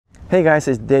Hey guys,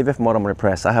 it's David from Automotive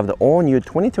Press. I have the all-new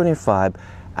 2025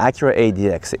 Acura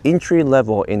ADX, entry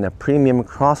level in the premium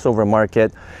crossover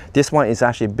market. This one is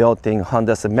actually built in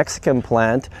Honda's Mexican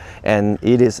plant, and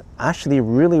it is actually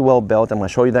really well built. I'm going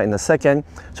to show you that in a second.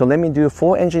 So let me do a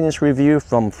full engineer's review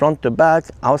from front to back,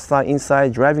 outside,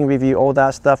 inside, driving review, all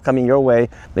that stuff coming your way.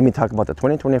 Let me talk about the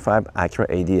 2025 Acura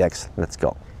ADX. Let's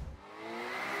go.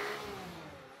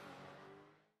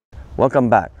 Welcome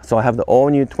back. So I have the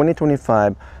all-new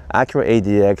 2025 Acura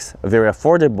ADX, very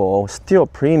affordable, still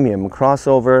premium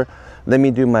crossover. Let me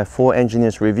do my full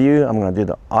engineer's review. I'm going to do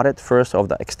the audit first of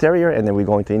the exterior, and then we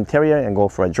go into interior and go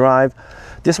for a drive.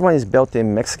 This one is built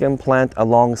in Mexican plant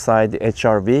alongside the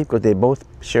HRV because they both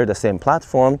share the same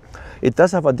platform. It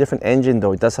does have a different engine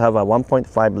though. It does have a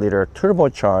 1.5 liter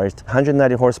turbocharged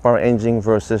 190 horsepower engine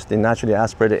versus the naturally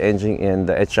aspirated engine in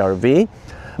the HRV.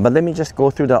 But let me just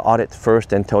go through the audit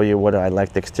first and tell you whether I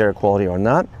like the exterior quality or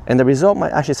not. And the result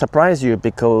might actually surprise you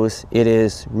because it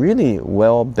is really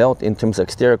well built in terms of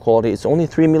exterior quality. It's only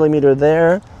 3mm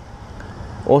there,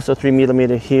 also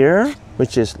 3mm here,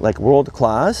 which is like world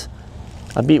class.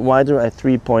 A bit wider at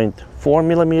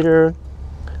 3.4mm,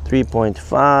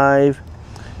 3.5,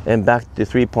 and back to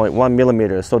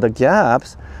 3.1mm. So the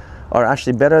gaps are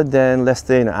actually better than, let's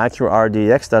say, an Acura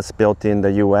ADX that's built in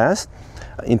the US.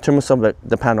 In terms of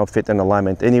the panel fit and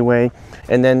alignment anyway.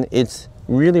 And then it's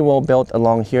really well built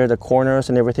along here. The corners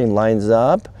and everything lines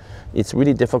up. It's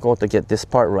really difficult to get this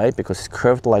part right because it's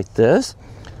curved like this.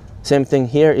 Same thing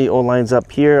here, it all lines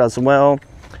up here as well.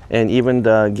 And even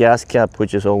the gas cap,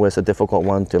 which is always a difficult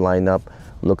one to line up,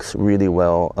 looks really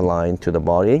well aligned to the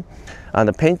body. And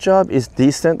the paint job is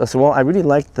decent as well. I really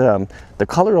like the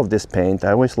color of this paint.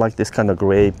 I always like this kind of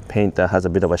gray paint that has a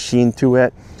bit of a sheen to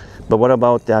it. But what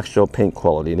about the actual paint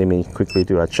quality? Let me quickly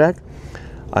do a check.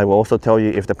 I will also tell you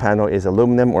if the panel is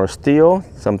aluminum or steel,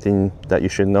 something that you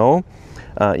should know.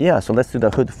 Yeah, so let's do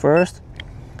the hood first.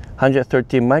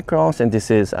 113 microns, and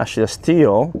this is actually a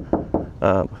steel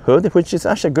hood, which is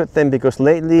actually a good thing because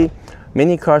lately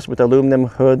many cars with aluminum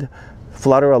hood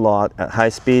flutter a lot at high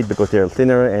speed because they're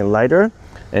thinner and lighter.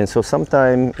 And so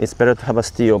sometimes it's better to have a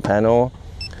steel panel.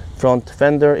 Front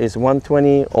fender is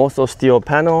 120, also steel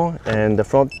panel, and the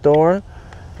front door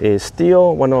is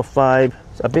steel, 105,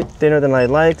 a bit thinner than I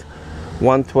like,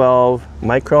 112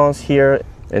 microns here,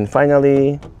 and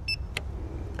finally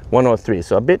 103,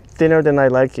 so a bit thinner than I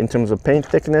like in terms of paint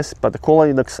thickness, but the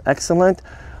quality looks excellent.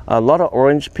 A lot of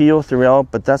orange peel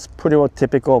throughout, but that's pretty well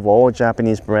typical of all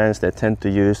Japanese brands that tend to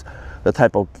use the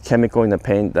type of chemical in the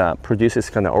paint that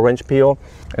produces kind of orange peel.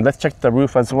 And let's check the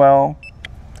roof as well.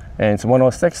 And it's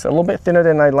 106, a little bit thinner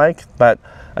than I like, but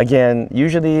again,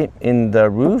 usually in the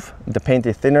roof, the paint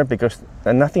is thinner because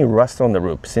nothing rusts on the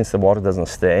roof since the water doesn't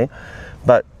stay.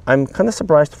 But I'm kind of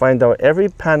surprised to find out every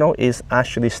panel is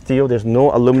actually steel. There's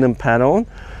no aluminum panel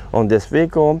on this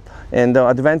vehicle. And the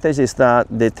advantage is that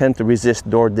they tend to resist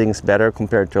door dings better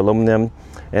compared to aluminum.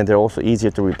 And they're also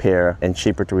easier to repair and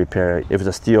cheaper to repair if it's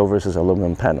a steel versus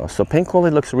aluminum panel. So paint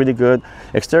quality looks really good.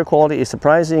 Exterior quality is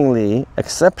surprisingly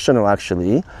exceptional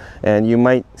actually. And you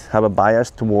might have a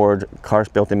bias toward cars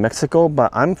built in Mexico, but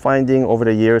I'm finding over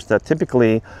the years that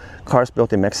typically cars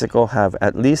built in Mexico have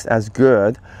at least as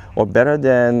good or better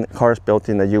than cars built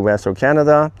in the US or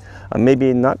Canada.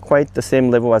 Maybe not quite the same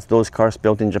level as those cars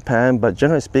built in Japan, but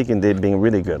generally speaking, they've been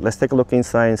really good. Let's take a look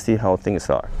inside and see how things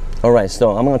are. All right,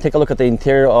 so I'm gonna take a look at the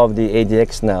interior of the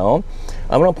ADX now.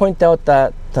 I'm gonna point out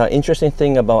that the interesting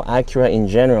thing about Acura in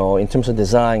general, in terms of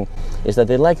design, is that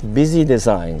they like busy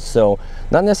designs. So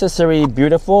not necessarily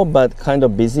beautiful, but kind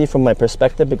of busy from my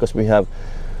perspective because we have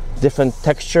different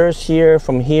textures here.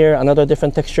 From here, another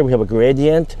different texture. We have a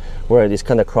gradient where it is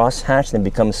kind of cross-hatched and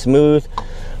becomes smooth.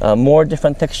 More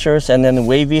different textures, and then a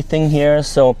wavy thing here.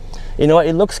 So, you know,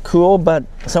 it looks cool, but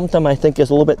sometimes I think it's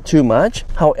a little bit too much.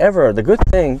 However, the good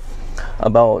thing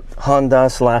about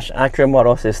Honda/Acura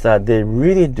models is that they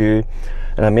really do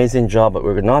an amazing job of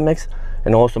ergonomics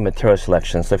and also material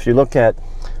selection. So if you look at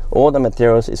all the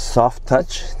materials is soft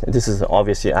touch. This is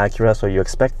obviously Acura, so you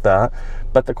expect that.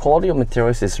 But the quality of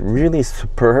materials is really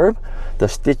superb. The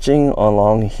stitching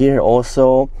along here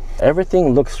also,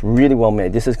 everything looks really well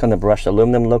made. This is kind of brushed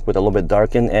aluminum look with a little bit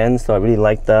darkened ends, so I really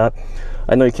like that.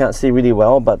 I know you can't see really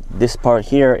well, but this part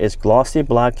here is glossy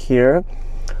black here,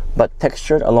 but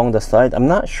textured along the side. I'm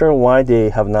not sure why they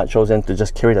have not chosen to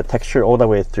just carry the texture all the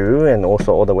way through and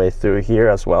also all the way through here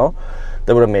as well.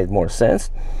 That would have made more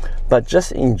sense. But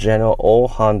just in general, all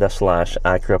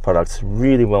Honda/Acura products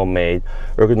really well made.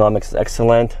 Ergonomics is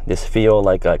excellent. This feel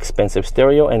like an expensive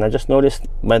stereo. And I just noticed,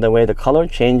 by the way, the color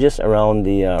changes around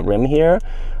the rim here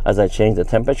as I change the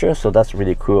temperature. So that's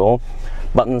really cool.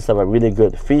 Buttons have a really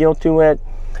good feel to it.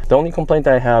 The only complaint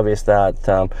I have is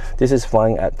that this is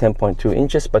flying at 10.2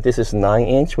 inches, but this is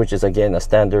 9-inch, which is again a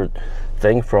standard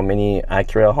thing from many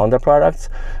Acura Honda products,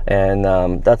 and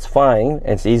that's fine.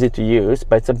 It's easy to use,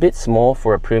 but it's a bit small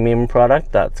for a premium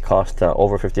product that cost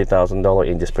over $50,000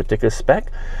 in this particular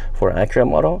spec for an Acura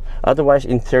model. Otherwise,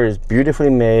 interior is beautifully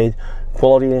made,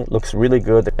 quality looks really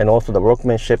good, and also the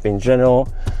workmanship in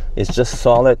general is just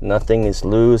solid. Nothing is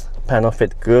loose, panel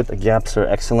fit good, the gaps are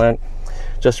excellent,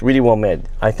 just really well made.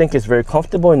 I think it's very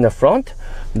comfortable in the front.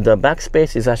 The back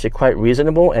space is actually quite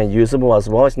reasonable and usable as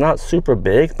well. It's not super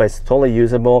big, but it's totally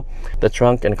usable. The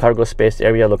trunk and cargo space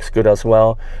area looks good as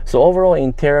well. So overall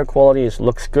interior quality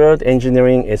looks good.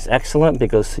 Engineering is excellent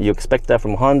because you expect that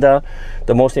from Honda.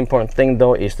 The most important thing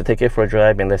though is to take it for a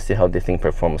drive, and let's see how this thing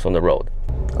performs on the road.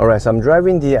 Alright, so I'm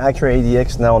driving the Acura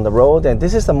ADX now on the road, and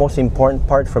this is the most important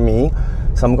part for me.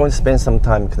 So I'm going to spend some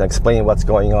time explaining what's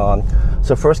going on.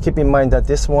 So first, keep in mind that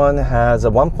this one has a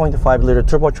 1.5 liter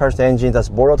turbocharged engine that's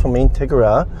borrowed from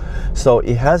Integra. So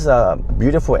it has a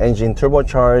beautiful engine,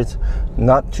 turbocharged,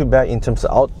 not too bad in terms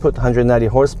of output, 190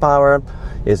 horsepower.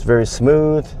 It's very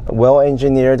smooth, well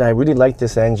engineered. I really like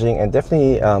this engine, and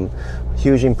definitely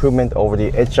huge improvement over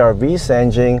the HRV's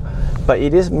engine. But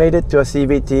it is made it to a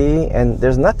CVT, and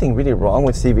there's nothing really wrong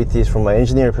with CVTs from an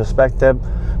engineering perspective,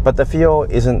 but the feel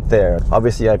isn't there.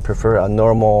 Obviously, I prefer a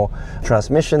normal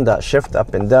transmission that shifts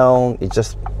up and down. It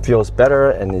just feels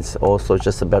better, and it's also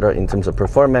just better in terms of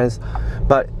performance.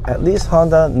 But at least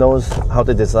Honda knows how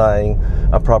to design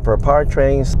a proper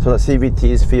powertrain, so the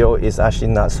CVT's feel is actually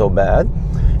not so bad.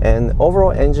 And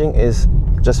overall engine is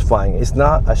just fine. It's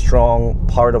not a strong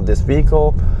part of this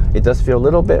vehicle. It does feel a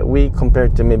little bit weak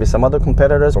compared to maybe some other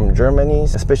competitors from Germany,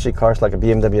 especially cars like a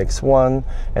BMW X1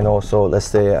 and also, let's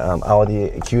say, Audi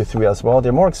Q3 as well.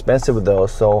 They're more expensive though,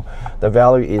 so the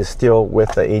value is still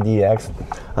with the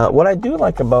ADX. What I do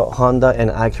like about Honda and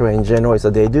Acura in general is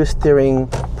that they do steering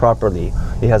properly.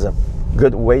 It has a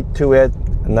good weight to it,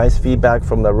 nice feedback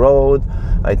from the road.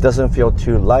 It doesn't feel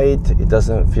too light, it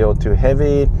doesn't feel too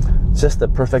heavy, just the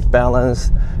perfect balance.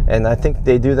 And I think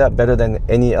they do that better than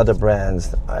any other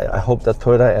brands. I hope that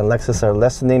Toyota and Lexus are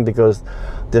listening, because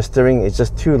their steering is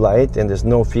just too light and there's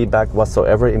no feedback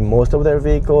whatsoever in most of their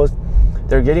vehicles.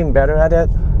 They're getting better at it,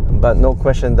 but no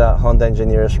question that Honda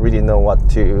engineers really know what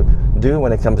to do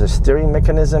when it comes to steering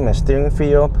mechanism and steering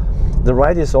feel. The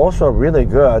ride is also really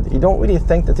good. You don't really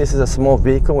think that this is a small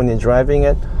vehicle when you're driving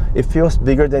it. It feels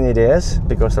bigger than it is,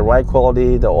 because the ride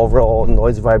quality, the overall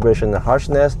noise, vibration, and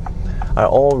harshness are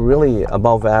all really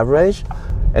above average.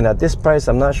 And at this price,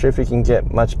 I'm not sure if you can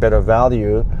get much better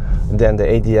value than the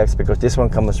ADX, because this one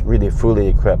comes really fully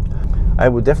equipped. I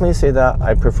would definitely say that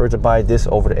I prefer to buy this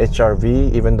over the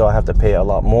HRV, even though I have to pay a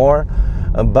lot more.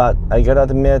 But I gotta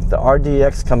admit, the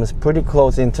RDX comes pretty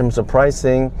close in terms of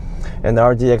pricing, and the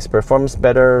RDX performs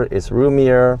better, it's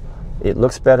roomier, it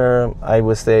looks better. I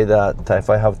would say that if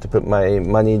I have to put my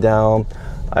money down,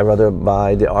 I'd rather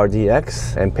buy the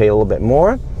RDX and pay a little bit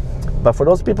more. But for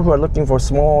those people who are looking for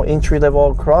small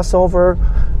entry-level crossover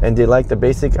and they like the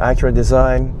basic Acura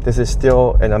design, this is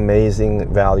still an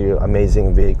amazing value,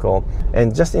 amazing vehicle.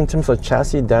 And just in terms of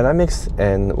chassis dynamics,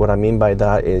 and what I mean by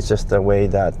that is just the way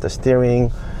that the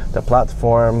steering, the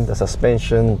platform, the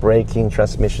suspension, braking,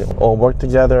 transmission all work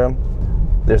together.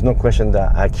 There's no question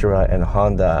that Acura and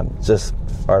Honda just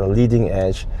are leading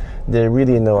edge. They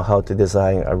really know how to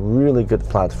design a really good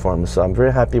platform, so I'm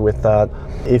very happy with that.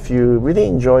 If you really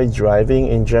enjoy driving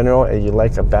in general and you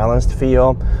like a balanced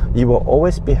feel, you will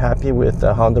always be happy with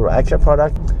the Honda or Acura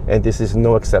product, and this is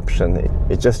no exception.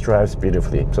 It just drives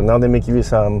beautifully. So now let me give you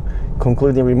some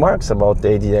concluding remarks about the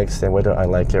ADX and whether I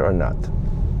like it or not.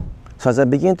 So as I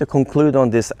begin to conclude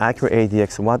on this Acura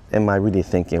ADX, what am I really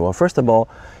thinking? Well, first of all,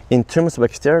 in terms of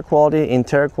exterior quality,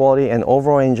 interior quality, and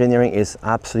overall engineering is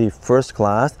absolutely first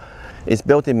class. It's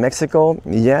built in Mexico,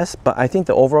 yes, but I think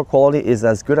the overall quality is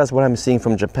as good as what I'm seeing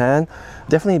from Japan.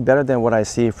 Definitely better than what I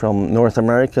see from North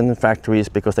American factories,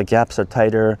 because the gaps are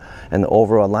tighter and the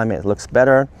overall alignment looks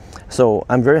better. So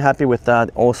I'm very happy with that.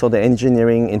 Also, the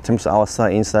engineering in terms of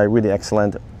outside, inside, really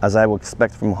excellent, as I would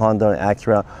expect from Honda and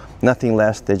Acura. Nothing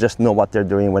less. They just know what they're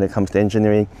doing when it comes to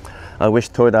engineering. I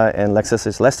wish Toyota and Lexus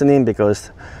is listening,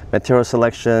 because material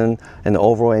selection and the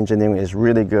overall engineering is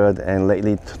really good, and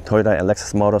lately Toyota and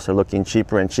Lexus models are looking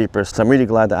cheaper and cheaper, so I'm really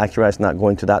glad that Acura is not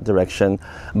going to that direction.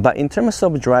 But in terms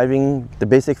of driving, the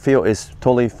basic feel is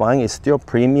totally fine. It's still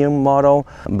premium model,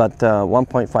 but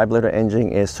 1.5 liter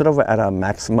engine is sort of at a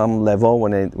maximum level.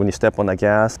 When you step on the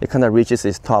gas, it kind of reaches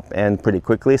its top end pretty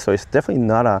quickly, so it's definitely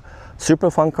not a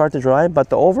super fun car to drive, but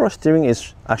the overall steering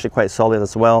is actually quite solid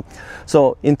as well.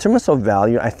 So in terms of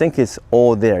value, I think it's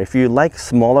all there. If you like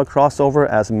smaller crossover,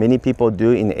 as many people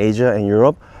do in Asia and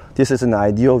Europe, this is an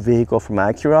ideal vehicle from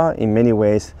Acura. In many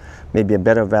ways, maybe a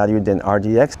better value than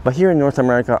RDX. But here in North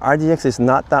America, RDX is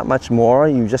not that much more.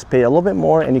 You just pay a little bit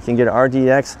more and you can get an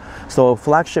RDX. So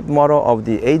flagship model of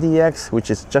the ADX, which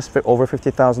is just over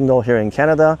 $50,000 here in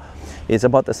Canada, is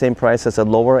about the same price as the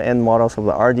lower end models of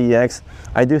the RDX.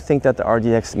 I do think that the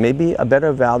RDX may be a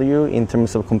better value in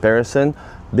terms of comparison,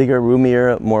 bigger,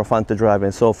 roomier, more fun to drive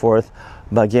and so forth.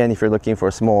 But again, if you're looking for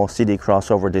a small city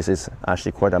crossover, this is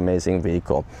actually quite an amazing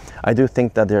vehicle. I do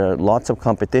think that there are lots of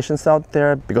competitions out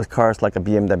there because cars like a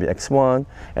BMW X1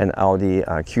 and Audi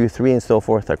Q3 and so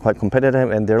forth are quite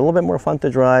competitive, and they're a little bit more fun to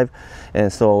drive.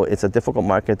 And so it's a difficult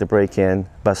market to break in,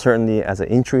 but certainly as an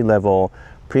entry-level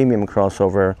premium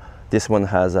crossover, this one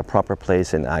has a proper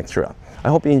place in Acura. I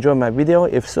hope you enjoyed my video.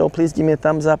 If so, please give me a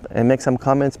thumbs up and make some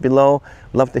comments below.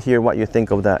 Love to hear what you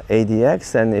think of the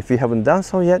ADX. And if you haven't done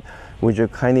so yet, would you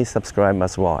kindly subscribe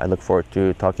as well? I look forward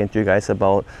to talking to you guys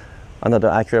about another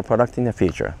Acura product in the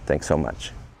future. Thanks so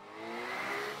much.